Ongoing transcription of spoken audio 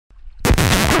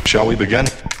Shall we begin?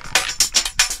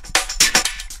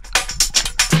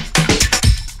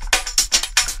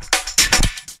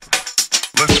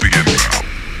 Let's begin now.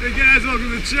 Hey guys, welcome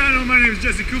to the channel. My name is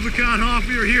Jesse Kublai-Khan.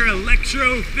 We are here at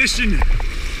Electrofishing.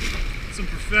 Some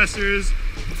professors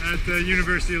at the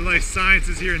University of Life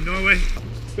Sciences here in Norway.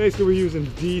 Basically, we're using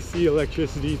DC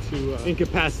electricity to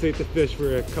incapacitate the fish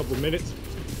for a couple minutes.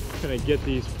 Kind of get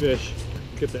these fish,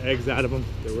 get the eggs out of them.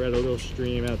 So we're at a little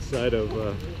stream outside of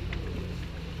Oslo.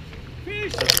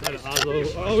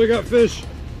 Oh, we got fish!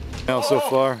 Now so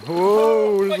far.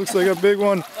 Whoa, this looks like a big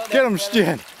one. Get him,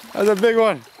 Stian! That's a big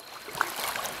one.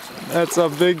 That's a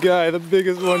big guy, the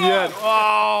biggest one yet.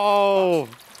 Oh!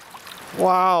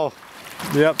 Wow.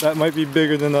 Yep, that might be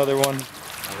bigger than the other one.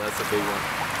 Oh, that's a big one.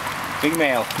 Big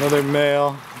male. Another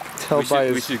male. Tell by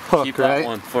his hook, keep right? that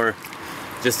one for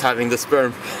just having the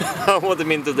sperm. I want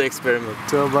them into the experiment.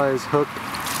 Tell by his hook.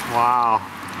 Wow.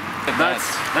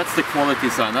 That's the quality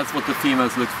sign. That's what the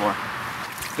females look for.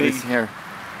 Big hair.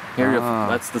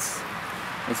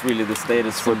 That's really the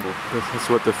status symbol. This is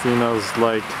what the females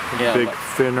like. Yeah, big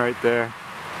fin right there.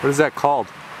 What is that called?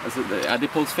 Is it the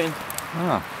adipose fin?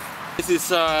 Ah. This is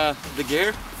the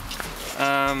gear.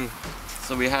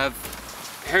 So we have,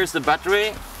 here's the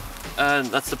battery, and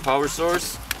that's the power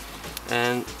source,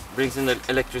 and brings in the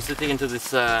electricity into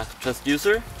this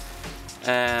transducer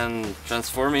and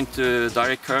transform into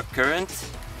direct current,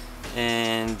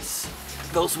 and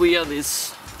goes via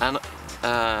this anode,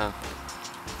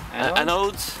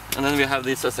 and then we have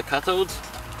this as a cathode,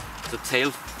 the tail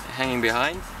hanging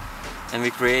behind, and we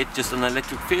create just an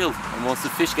electric field. And once the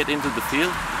fish get into the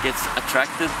field, it gets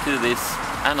attracted to this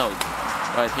anode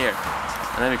right here,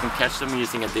 and then we can catch them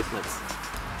using a dip net.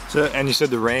 So, and you said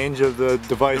the range of the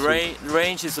device? The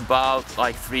range is about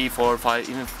like 3, 4, 5,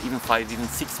 even 5, even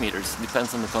 6 meters.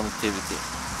 Depends on the connectivity.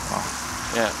 Wow.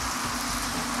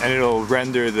 Yeah. And it'll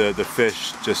render the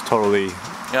fish just totally...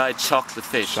 Yeah, it shocks the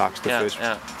fish. Shocks the fish.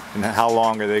 Yeah. And how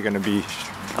long are they going to be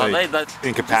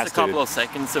incapacitated? Just a couple of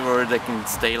seconds, or they can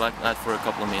stay like that for a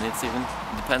couple of minutes even.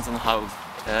 It depends on how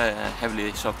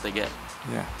heavily shocked they get.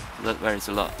 Yeah. So that varies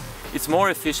a lot. It's more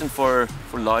efficient for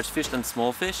large fish than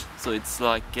small fish, so it's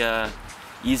like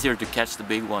easier to catch the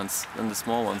big ones than the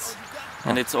small ones.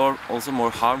 And it's also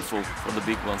more harmful for the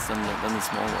big ones than the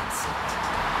small ones.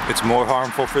 It's more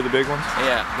harmful for the big ones?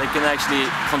 Yeah, they can actually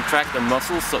contract the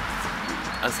muscles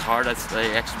as hard as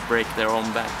they actually break their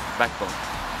own backbone.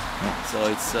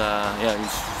 So it's, yeah, you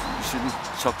shouldn't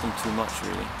shock them too much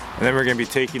really. And then we're going to be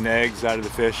taking the eggs out of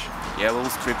the fish? Yeah, we'll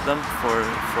strip them for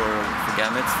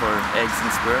gametes, for eggs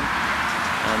and sperm,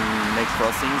 and make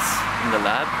crossings in the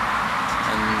lab,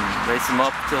 and raise them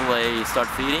up till they start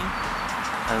feeding,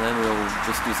 and then we'll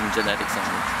just do some genetics on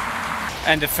them.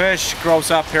 And the fish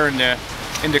grows up here in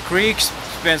the creeks,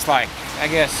 spends like, I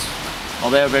guess, oh,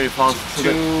 they are very fast.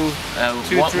 2,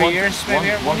 3 years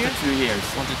maybe? 1 to 2 years.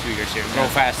 1 to 2 years here. Grow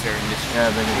faster in this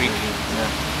creek. Yeah.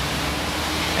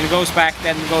 And goes back,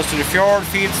 then goes to the fjord,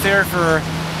 feeds there for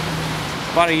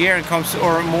about a year and comes,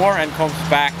 or more, and comes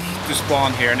back to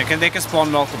spawn here. And they can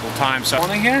spawn multiple times. So,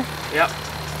 spawning here? Yeah.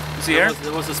 See here?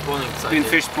 There was a spawning site. Been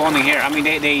fish spawning here. I mean,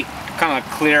 they kind of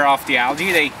clear off the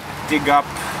algae. They dig up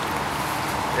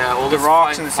all the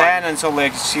rocks and the sand, and so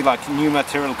they see like new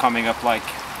material coming up, like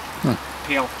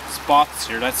pale spots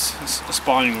here. That's a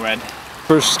spawning red.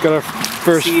 Got our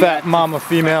first fat mama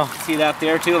female. See that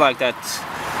there too, like that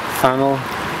funnel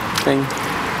thing.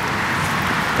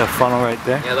 That funnel right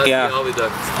there? Yeah, that's the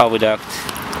oviduct. Oviduct.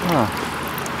 Oh.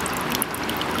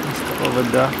 That's the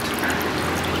oviduct.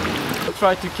 We'll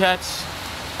try to catch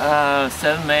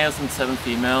 7 males and 7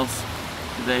 females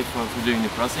today for doing the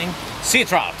crossing. Sea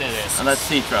trout it is. And that's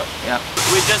sea trout, yeah.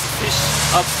 We just fish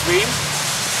upstream.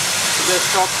 We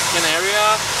just shock an area,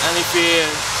 and if we,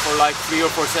 for like 3 or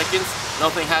 4 seconds,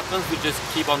 nothing happens, we just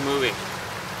keep on moving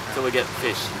until we get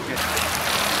fish.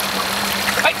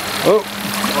 Hey. Oh!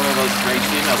 One of those great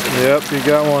females. Yep, you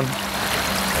got one.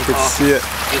 I can see it.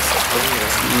 Just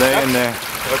laying there.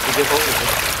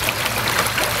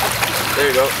 There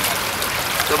you go.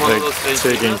 One of those great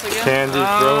taking females again. candy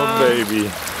from a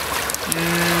baby.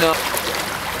 No.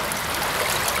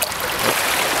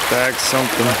 Bag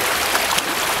something.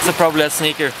 It's probably a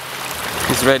sneaker.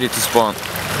 He's ready to spawn.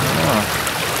 Oh.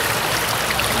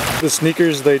 The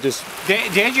sneakers, they just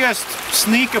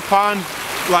sneak upon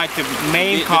like the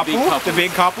main couple, the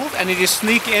big couple, and they just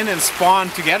sneak in and spawn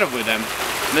together with them.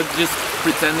 They're just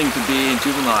pretending to be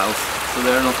juveniles, so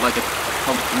they're not like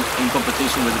in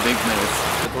competition with the big males.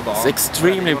 It's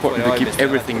extremely important to keep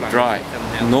everything dry.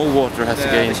 No water has to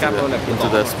get into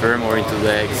the sperm or into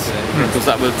the eggs, because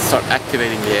that will start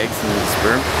activating the eggs and the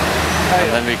sperm, and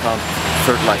then we can't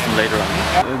fertilize them later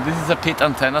on. This is a pit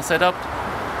antenna setup.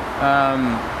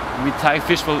 We tag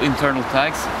fish with internal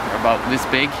tags, about this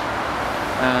big,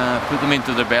 put them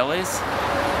into their bellies,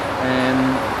 and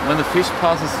when the fish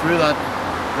passes through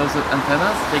those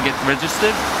antennas, they get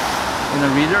registered in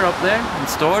a reader up there and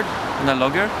stored in a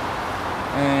logger,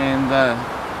 and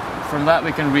from that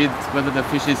we can read whether the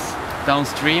fish is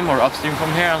downstream or upstream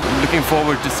from here. I'm looking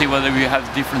forward to see whether we have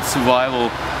different survival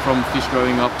from fish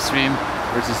growing upstream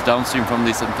versus downstream from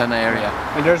this antenna area.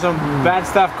 And there's some bad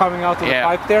stuff coming out of the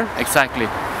pipe there? Exactly.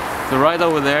 So right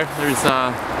over there, there's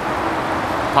a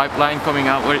pipeline coming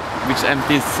out which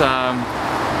empties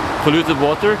polluted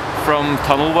water from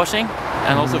tunnel washing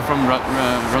and also from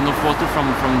runoff water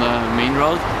from the main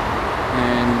road.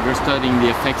 And we're studying the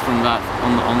effects from that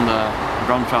on the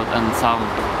brown trout and salmon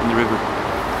in the river.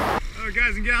 Alright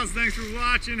guys and gals, thanks for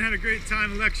watching. Had a great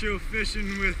time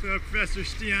electrofishing with Professor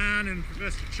Stian and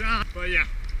Professor Chan. But yeah,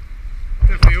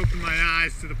 definitely opened my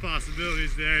eyes to the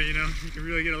possibilities there, you know. You can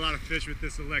really get a lot of fish with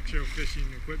this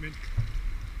electrofishing equipment.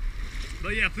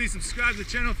 But yeah, please subscribe to the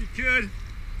channel if you could.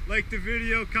 Like the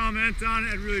video, comment on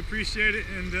it, I'd really appreciate it,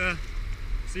 and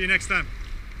see you next time.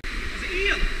 That's an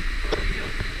eel!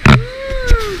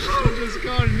 Woo! Just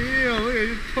caught an eel. Look, he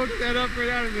just hooked that up right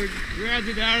out of the, grabbed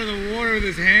it out of the water with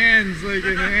his hands like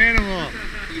an animal.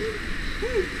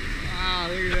 Wow,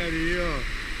 look at that eel.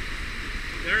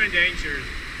 They're endangered.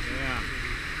 Yeah.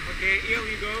 Okay, eel,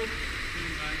 you go.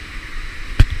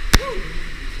 Woo!